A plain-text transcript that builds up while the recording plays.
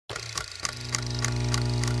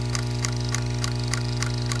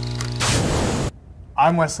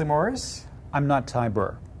I'm Wesley Morris. I'm not Ty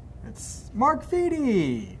Burr. It's Mark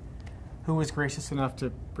Feeney, who was gracious enough to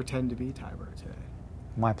pretend to be Ty Burr today.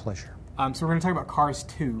 My pleasure. So we're going to talk about Cars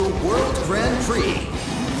 2. The World Grand Prix.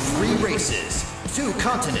 3 races, 2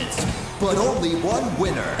 continents, but only one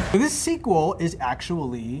winner. This sequel is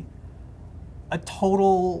actually a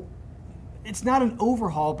total... It's not an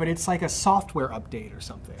overhaul, but it's like a software update or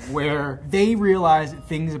something, where they realized that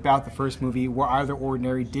things about the first movie were either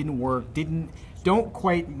ordinary, didn't work, don't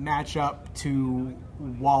quite match up to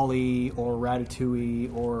WALL-E or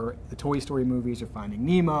Ratatouille or the Toy Story movies or Finding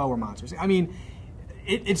Nemo or Monsters. I mean,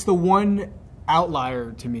 it's the one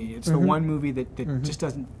outlier to me. It's the one movie that just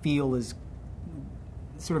doesn't feel as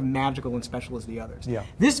sort of magical and special as the others. Yeah.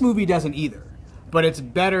 This movie doesn't either, but it's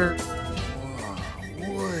better.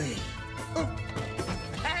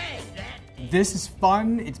 This is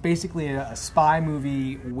fun. It's basically a spy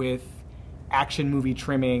movie with action movie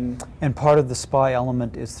trimming. And part of the spy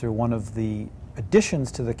element is through one of the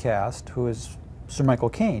additions to the cast, who is Sir Michael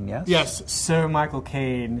Caine, yes? Yes, Sir Michael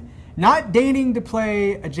Caine. Not deigning to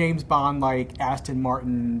play a James Bond-like Aston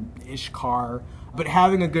Martin-ish car, but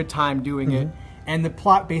having a good time doing it. And the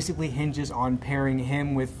plot basically hinges on pairing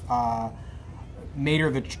him with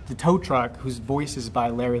Mater the tow truck, whose voice is by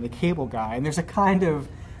Larry the Cable Guy. And there's a kind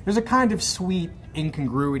of sweet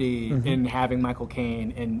incongruity in having Michael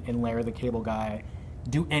Caine and Larry the Cable Guy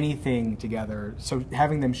do anything together. So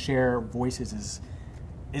having them share voices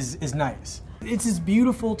is nice. It's as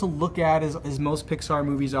beautiful to look at as most Pixar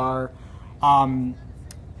movies are.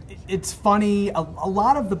 It's funny. A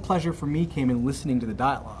lot of the pleasure for me came in listening to the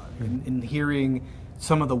dialogue and hearing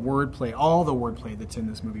some of the wordplay, all the wordplay that's in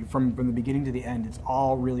this movie from the beginning to the end. It's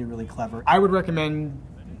all really, really clever. I would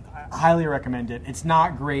highly recommend it. It's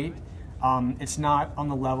not great. It's not on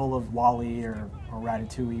the level of WALL-E or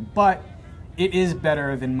Ratatouille, but it is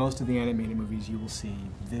better than most of the animated movies you will see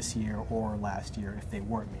this year or last year if they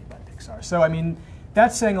weren't made by Pixar. So, I mean,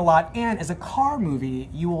 that's saying a lot. And as a car movie,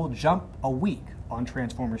 you will jump a week on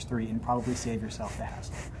Transformers 3 and probably save yourself the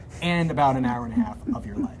hassle. And about an hour and a half of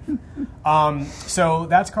your life. So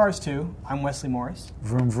that's Cars 2. I'm Wesley Morris.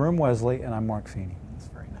 Vroom Vroom Wesley, and I'm Mark Feeney.